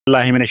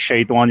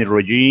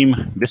Bismillahirrahmanirrahim.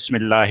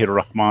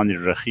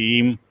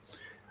 Bismillahirrahmanirrahim.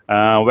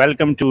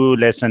 Welcome to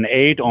lesson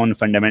 8 on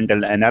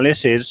fundamental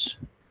analysis.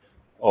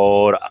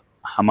 और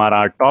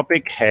हमारा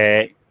topic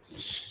है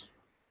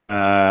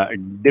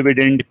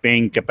dividend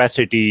paying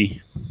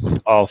capacity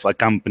of a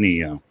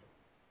company.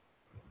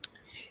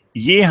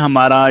 ये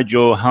हमारा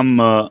जो हम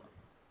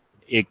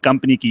एक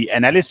कंपनी की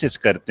एनालिसिस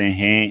करते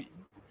हैं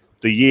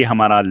तो ये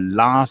हमारा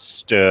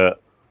लास्ट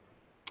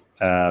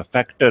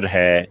फैक्टर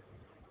है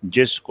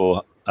जिसको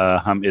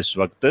हम इस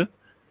वक्त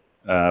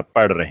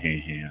पढ़ रहे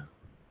हैं।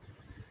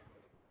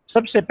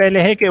 सबसे पहले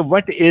है कि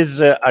what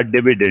is a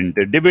dividend.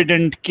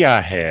 Dividend क्या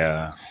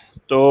है?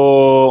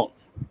 तो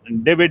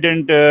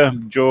डिविडेंड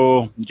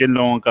जो जिन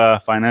लोगों का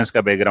फाइनेंस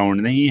का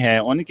बैकग्राउंड नहीं है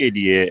उनके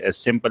लिए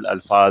सिंपल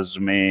अल्फाज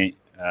में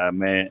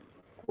मैं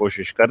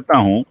कोशिश करता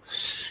हूँ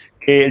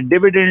कि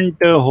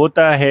डिविडेंड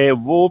होता है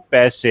वो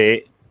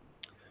पैसे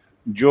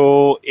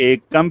जो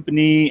एक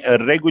कंपनी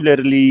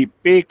रेगुलरली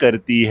पे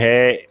करती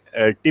है,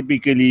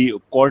 टिपिकली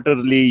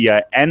क्वार्टरली या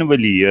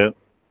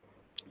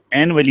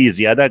एनुअली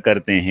ज़्यादा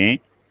करते हैं।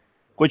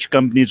 कुछ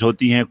कंपनीज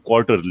होती हैं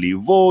क्वार्टरली,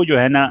 वो जो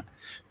है ना,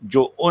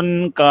 जो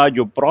उनका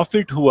जो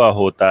प्रॉफिट हुआ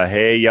होता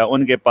है या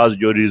उनके पास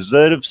जो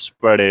रिजर्व्स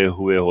पड़े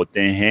हुए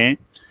होते हैं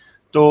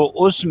तो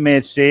उसमें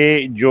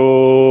से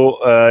जो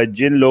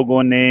जिन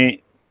लोगों ने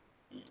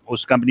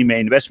उस कंपनी में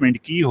इन्वेस्टमेंट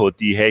की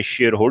होती है,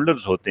 शेयर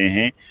होल्डर्स होते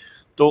हैं,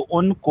 तो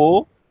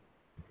उनको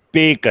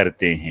पे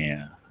करते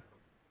हैं।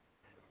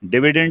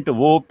 डिविडेंड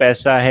वो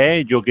पैसा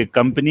है जो कि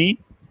कंपनी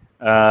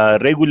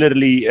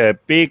रेगुलरली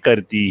पे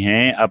करती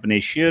हैं अपने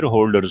शेयर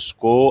होल्डर्स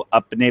को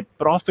अपने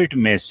प्रॉफिट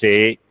में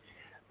से,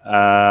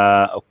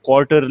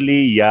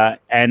 क्वार्टरली या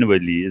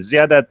एनुअली।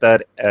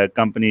 ज़्यादातर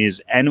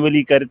कंपनीज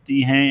एनुअली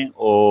करती हैं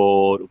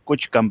और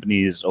कुछ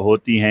कंपनीज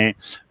होती हैं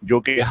जो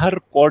कि हर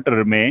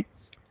क्वार्टर में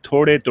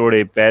थोड़े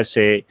थोड़े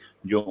पैसे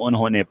जो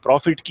उन्होंने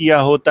प्रॉफिट किया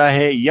होता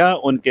है या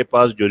उनके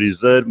पास जो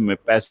रिज़र्व में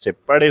पैसे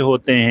पड़े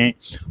होते हैं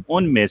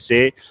उनमें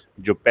से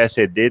जो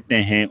पैसे देते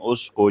हैं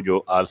उसको जो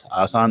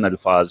आसान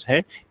अल्फाज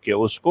है कि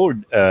उसको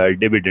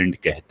डिविडेंड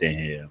कहते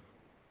हैं।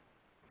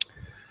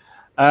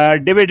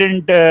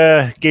 डिविडेंड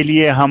के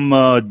लिए हम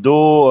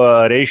दो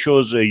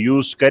रेशोज़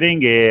यूज़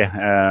करेंगे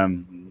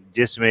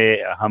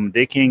जिसमें हम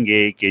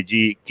देखेंगे कि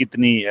जी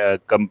कितनी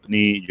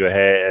कंपनी जो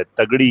है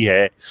तगड़ी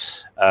है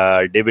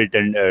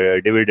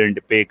डिविडेंड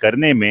पे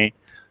करने में।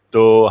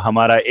 तो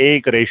हमारा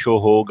एक रेशो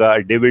होगा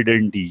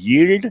डिविडेंड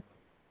यील्ड।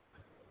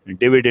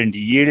 डिविडेंड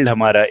यील्ड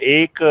हमारा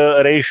एक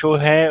रेशो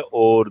है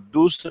और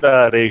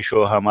दूसरा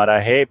रेशो हमारा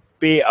है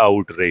पे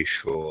आउट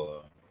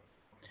रेशो।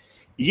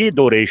 ये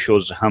दो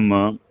रेशोज़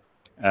हम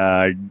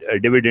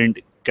डिविडेंड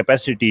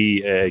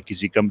कैपेसिटी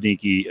किसी कंपनी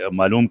की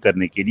मालूम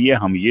करने के लिए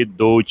हम ये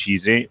दो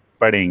चीज़ें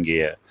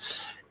पढ़ेंगे।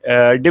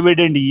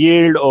 डिविडेंड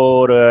यील्ड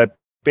और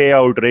पे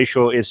आउट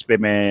रेशो, इस पे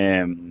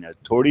मैं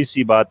थोड़ी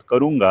सी बात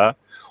करूँगा।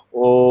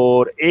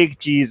 और एक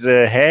चीज़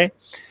है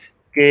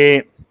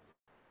कि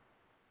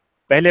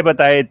पहले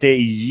बताए थे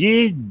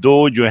ये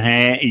दो जो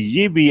हैं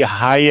ये भी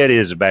हायर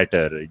इज़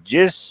बेटर।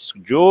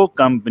 जो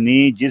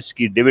कंपनी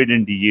जिसकी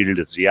डिविडेंड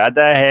यील्ड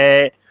ज़्यादा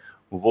है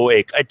वो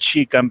एक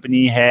अच्छी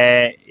कंपनी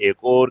है।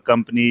 एक और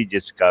कंपनी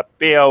जिसका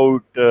पे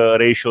आउट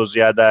रेशो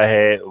ज़्यादा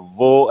है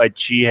वो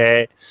अच्छी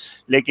है।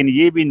 लेकिन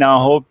ये भी ना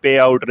हो, पे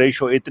आउट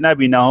रेशो इतना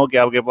भी ना हो कि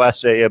आपके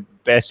पास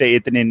पैसे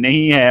इतने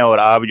नहीं हैं और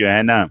आप जो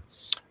है ना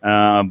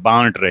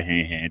बांट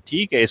रहे हैं।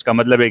 ठीक है, इसका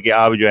मतलब है कि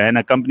आप जो है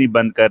ना कंपनी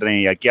बंद कर रहे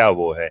हैं या क्या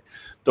वो है।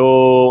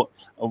 तो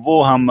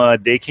वो हम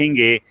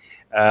देखेंगे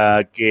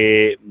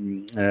कि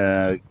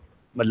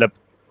मतलब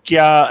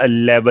क्या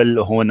लेवल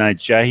होना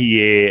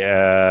चाहिए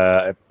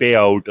पे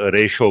आउट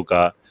रेशो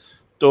का।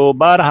 तो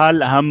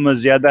बहरहाल हम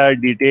ज़्यादा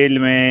डिटेल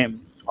में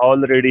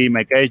ऑलरेडी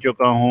मैं कह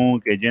चुका हूँ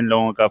कि जिन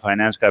लोगों का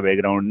फाइनेंस का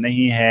बैकग्राउंड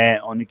नहीं है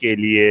उनके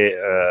लिए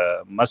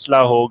मसला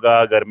होगा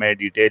अगर मैं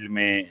डिटेल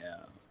में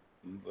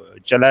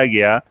चला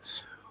गया।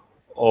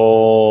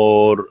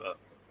 और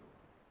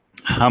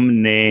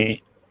हमने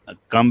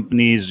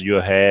कंपनीज जो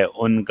है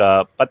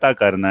उनका पता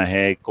करना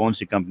है कौन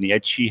सी कंपनी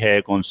अच्छी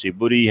है कौन सी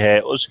बुरी है।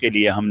 उसके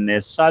लिए हमने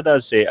सादा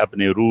से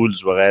अपने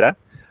रूल्स वगैरह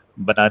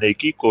बनाने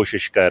की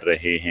कोशिश कर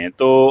रहे हैं।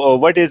 तो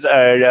व्हाट इज़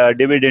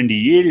डिविडेंड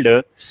यील्ड?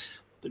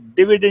 तो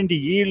डिविडेंड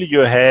यील्ड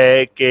जो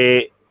है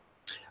कि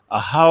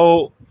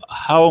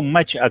how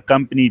much a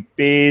company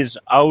page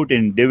out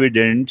in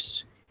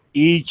dividends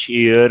each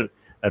year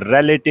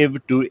relative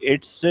to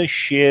its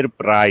share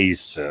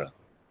price।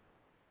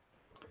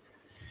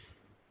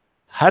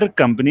 Her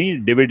company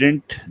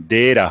dividend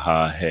दे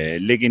रहा है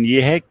लेकिन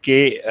ये है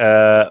कि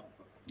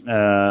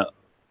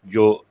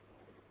जो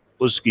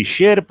उसकी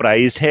शेयर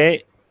प्राइस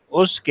है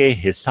उसके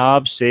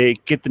हिसाब से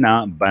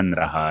कितना बन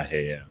रहा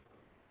है।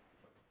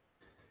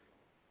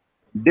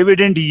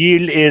 Dividend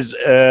yield is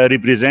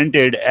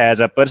represented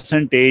as a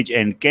percentage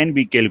and can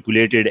be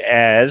calculated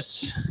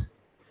as,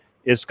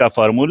 इसका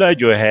फार्मूला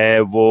जो है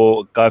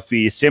वो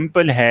काफ़ी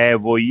सिंपल है।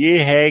 वो ये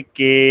है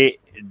कि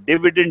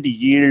डिविडेंड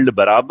यील्ड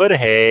बराबर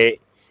है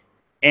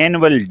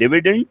एनुअल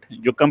डिविडेंड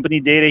जो कंपनी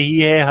दे रही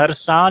है हर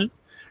साल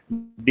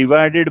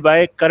divided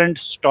by current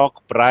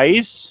stock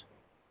price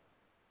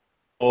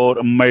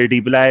और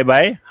मल्टीप्लाई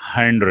बाय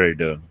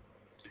 100।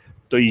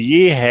 तो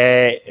ये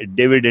है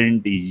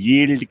डिविडेंड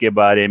यील्ड के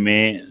बारे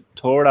में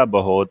थोड़ा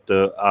बहुत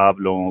आप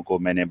लोगों को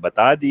मैंने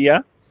बता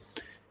दिया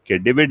कि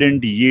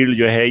डिविडेंड यील्ड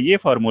जो है, ये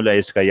फार्मूला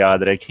इसका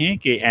याद रखें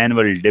कि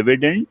annual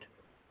dividend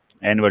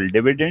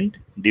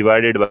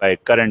divided by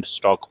current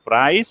stock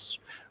price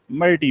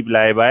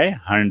multiply by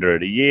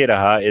 100, ये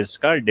रहा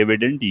इसका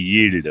dividend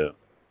yield.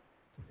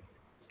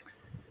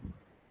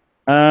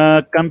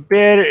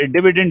 Compare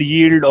dividend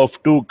yield of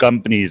to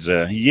companies,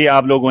 ये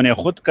आप लोगों ने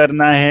खुद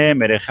करना है।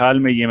 मेरे ख्याल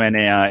में ये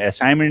मैंने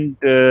असाइनमेंट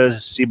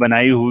सी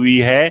बनाई हुई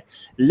है।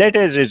 लेट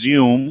अस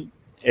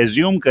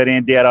एज्यूम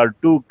करें there are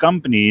to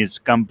companies,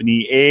 company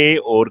ए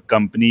और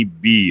कंपनी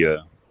बी।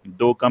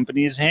 दो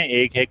कंपनीज हैं,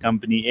 एक है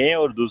कंपनी ए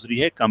और दूसरी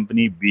है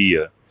company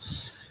B.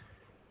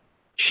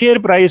 Share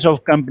price of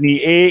company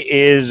A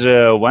is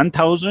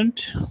 1000।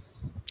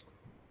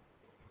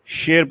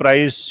 Share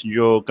price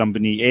जो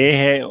कंपनी ए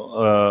है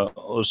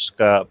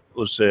उसका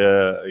उस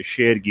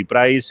शेयर की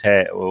प्राइस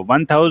है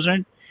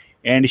 1000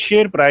 and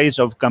share price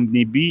of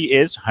company B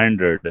is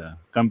 100।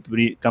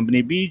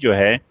 Company B जो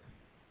है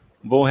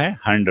वो है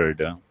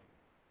 100।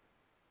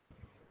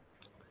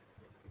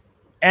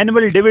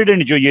 एनुअल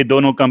डिविडेंड जो ये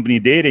दोनों कंपनी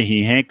दे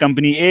रही हैं,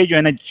 कंपनी ए जो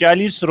है ना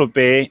 40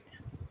 रुपए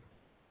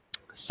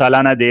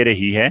सालाना दे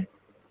रही है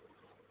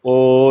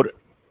और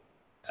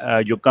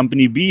जो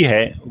कंपनी बी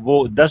है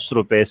वो 10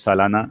 रुपए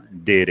सालाना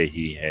दे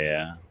रही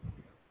है।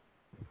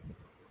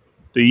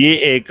 तो ये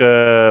एक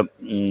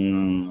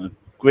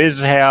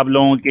क्विज है आप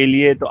लोगों के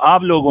लिए। तो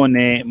आप लोगों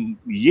ने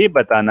ये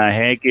बताना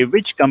है कि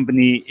which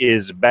company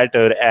is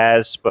better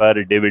as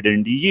per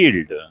dividend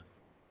yield.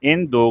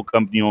 इन दो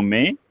कंपनियों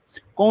में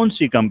कौन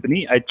सी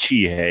कंपनी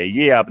अच्छी है,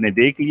 ये आपने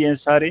देख लिए हैं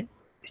सारे।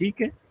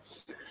 ठीक है,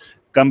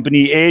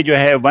 कंपनी ए जो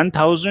है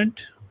 1000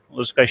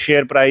 उसका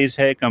शेयर प्राइस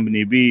है,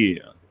 कंपनी बी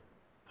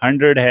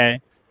 100 है।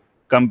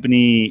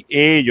 कंपनी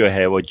ए जो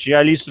है वो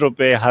 40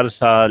 रुपए हर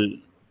साल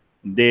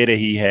दे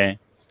रही है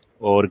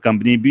और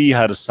कंपनी बी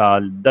हर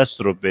साल 10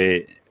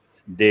 रुपए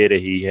दे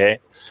रही है।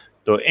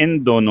 तो इन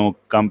दोनों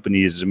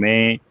कंपनीज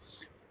में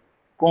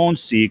कौन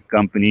सी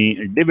कंपनी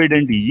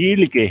डिविडेंड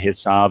यील्ड के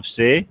हिसाब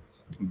से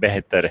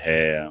बेहतर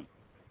है?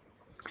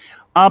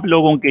 आप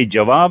लोगों के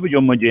जवाब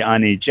जो मुझे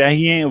आने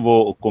चाहिए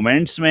वो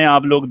कमेंट्स में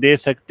आप लोग दे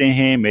सकते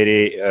हैं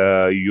मेरे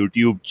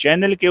यूट्यूब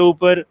चैनल के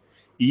ऊपर,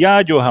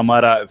 या जो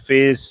हमारा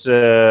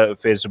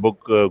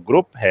फेसबुक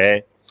ग्रुप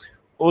है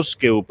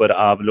उसके ऊपर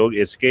आप लोग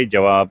इसके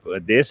जवाब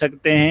दे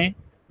सकते हैं।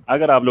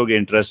 अगर आप लोग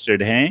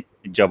इंटरेस्टेड हैं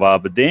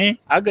जवाब दें,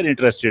 अगर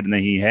इंटरेस्टेड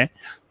नहीं है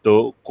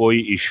तो कोई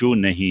इशू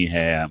नहीं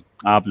है,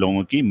 आप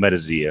लोगों की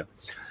मर्जी है।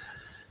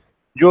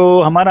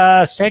 जो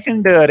हमारा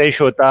सेकंड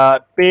रेशो था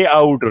पे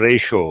आउट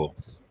रेशो,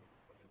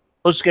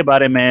 उसके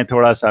बारे में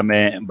थोड़ा सा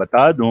मैं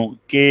बता दूं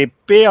कि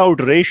पे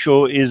out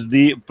ratio is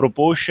the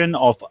proportion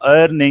of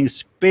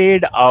earnings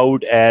paid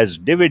out as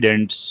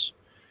dividends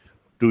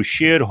to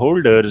share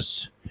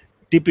holders,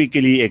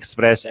 typically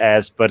express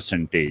as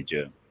percentage.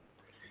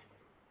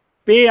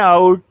 पे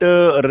आउट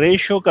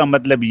रेशो का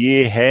मतलब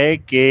ये है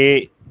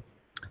कि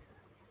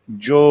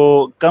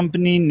जो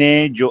कंपनी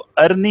ने जो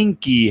अर्निंग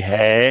की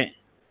है,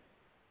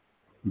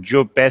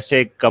 जो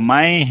पैसे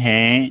कमाए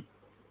हैं,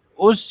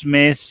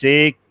 उसमें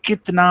से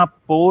कितना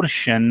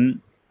पोर्शन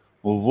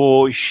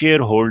वो शेयर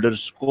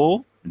होल्डर्स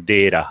को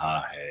दे रहा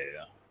है,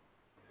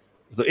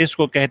 तो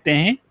इसको कहते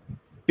हैं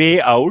पे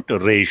आउट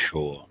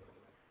रेशो।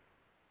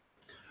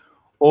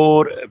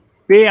 और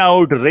पे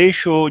आउट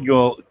रेशो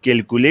जो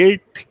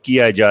कैलकुलेट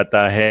किया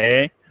जाता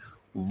है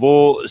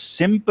वो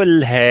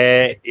सिंपल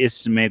है,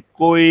 इसमें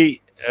कोई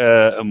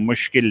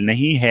मुश्किल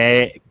नहीं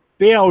है।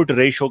 पे आउट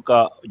रेशो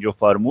का जो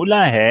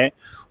फार्मूला है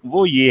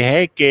वो ये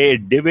है कि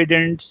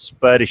डिविडेंड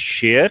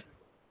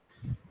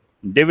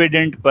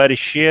पर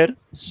शेयर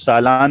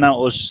सालाना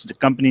उस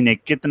कंपनी ने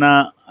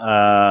कितना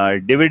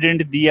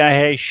डिविडेंड दिया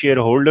है शेयर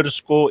होल्डर्स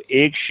को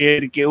एक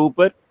शेयर के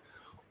ऊपर,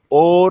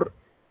 और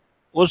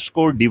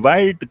उसको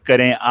डिवाइड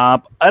करें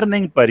आप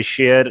अर्निंग पर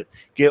शेयर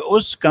कि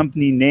उस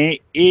कंपनी ने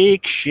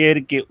एक शेयर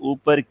के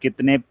ऊपर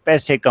कितने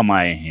पैसे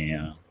कमाए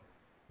हैं।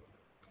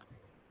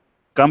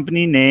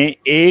 कंपनी ने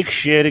एक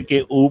शेयर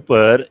के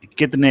ऊपर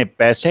कितने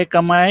पैसे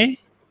कमाए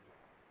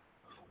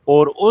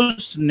और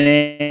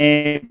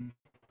उसने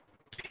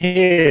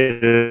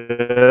फिर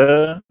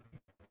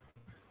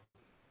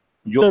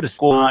जो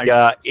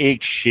या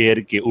एक शेयर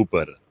के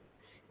ऊपर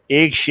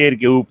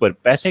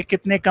पैसे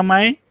कितने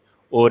कमाए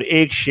और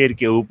एक शेयर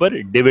के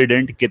ऊपर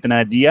डिविडेंड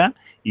कितना दिया,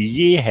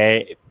 ये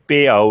है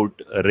पे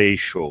आउट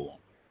रेशो।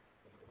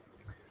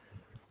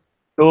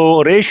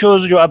 तो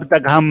रेशोज जो अब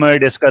तक हम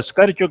डिस्कस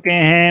कर चुके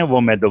हैं वो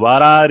मैं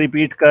दोबारा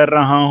रिपीट कर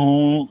रहा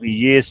हूं,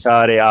 ये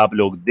सारे आप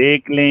लोग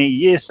देख लें।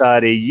 ये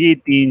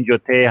तीन जो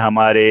थे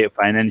हमारे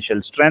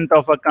financial strength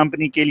of a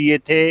company के लिए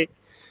थे,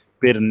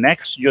 फिर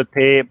नेक्स्ट जो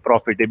थे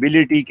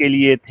प्रॉफिटेबिलिटी के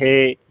लिए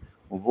थे,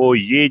 वो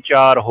ये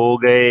चार हो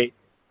गए,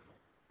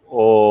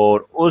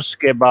 और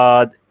उसके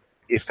बाद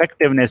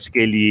इफेक्टिवनेस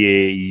के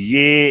लिए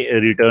ये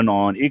रिटर्न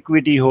ऑन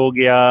इक्विटी हो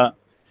गया,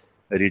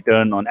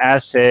 रिटर्न ऑन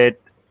एसेट,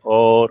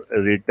 اور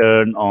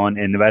ریٹرن آن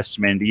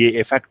انویسٹمنٹ. یہ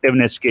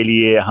ایفیکٹونیس کے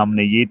لیے ہم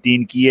نے یہ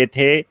 3 کیے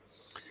تھے.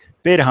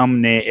 پھر ہم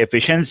نے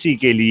ایفیشنسی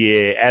کے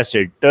لیے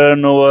asset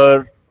turn over,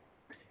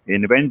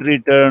 inventory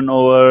turn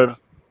over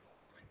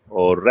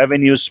اور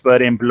ریونیوز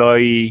پر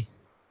امپلائی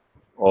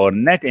اور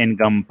نیٹ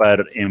انکم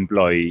پر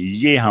امپلائی،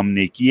 یہ ہم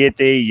نے کیے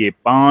تھے یہ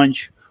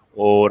 5.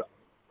 اور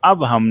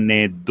اب ہم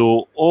نے 2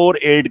 اور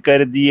ایڈ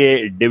کر دیے،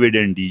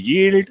 ڈیویڈنڈ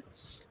ییلڈ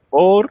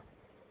اور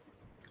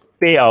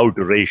پے آؤٹ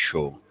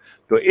ریشو.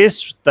 تو اس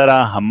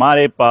طرح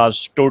ہمارے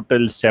پاس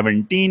ٹوٹل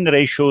 17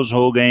 ریشوز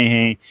ہو گئے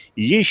ہیں.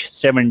 یہ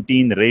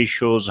 17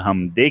 ریشوز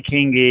ہم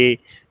دیکھیں گے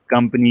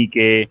کمپنی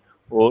کے،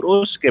 اور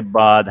اس کے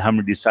بعد ہم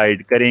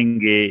ڈیسائیڈ کریں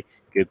گے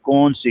کہ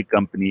کون سی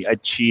کمپنی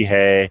اچھی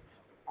ہے،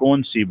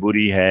 کون سی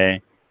بری ہے.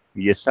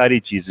 یہ ساری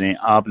چیزیں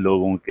آپ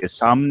لوگوں کے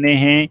سامنے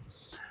ہیں.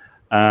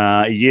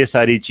 یہ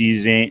ساری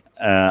چیزیں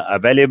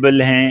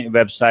اویلیبل ہیں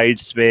ویب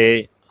سائٹس پہ.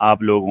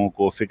 آپ لوگوں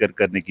کو فکر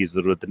کرنے کی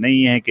ضرورت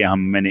نہیں ہے کہ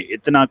میں نے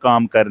اتنا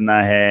کام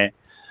کرنا ہے.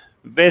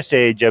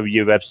 ویسے جب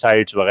یہ ویب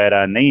سائٹس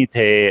وغیرہ نہیں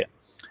تھے،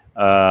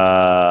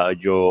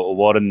 جو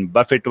وارن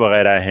بفٹ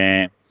وغیرہ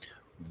ہیں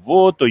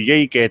وہ تو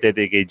یہی کہتے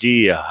تھے کہ جی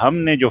ہم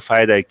نے جو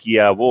فائدہ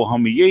کیا وہ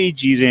ہم یہی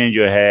چیزیں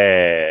جو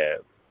ہے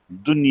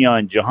دنیا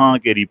جہاں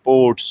کے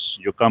رپورٹس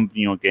جو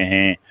کمپنیوں کے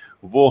ہیں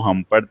وہ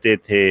ہم پڑھتے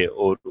تھے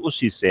اور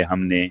اسی سے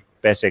ہم نے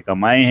پیسے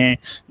کمائے ہیں.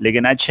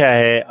 لیکن اچھا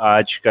ہے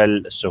آج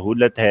کل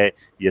سہولت ہے،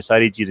 یہ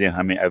ساری چیزیں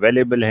ہمیں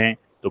اویلیبل ہیں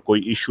تو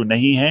کوئی ایشو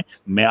نہیں ہے.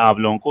 میں آپ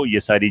لوگوں کو یہ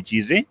ساری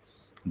چیزیں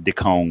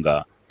دکھاؤں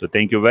گا. تو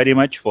thank you very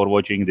much for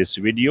watching this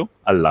video.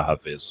 اللہ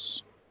حافظ.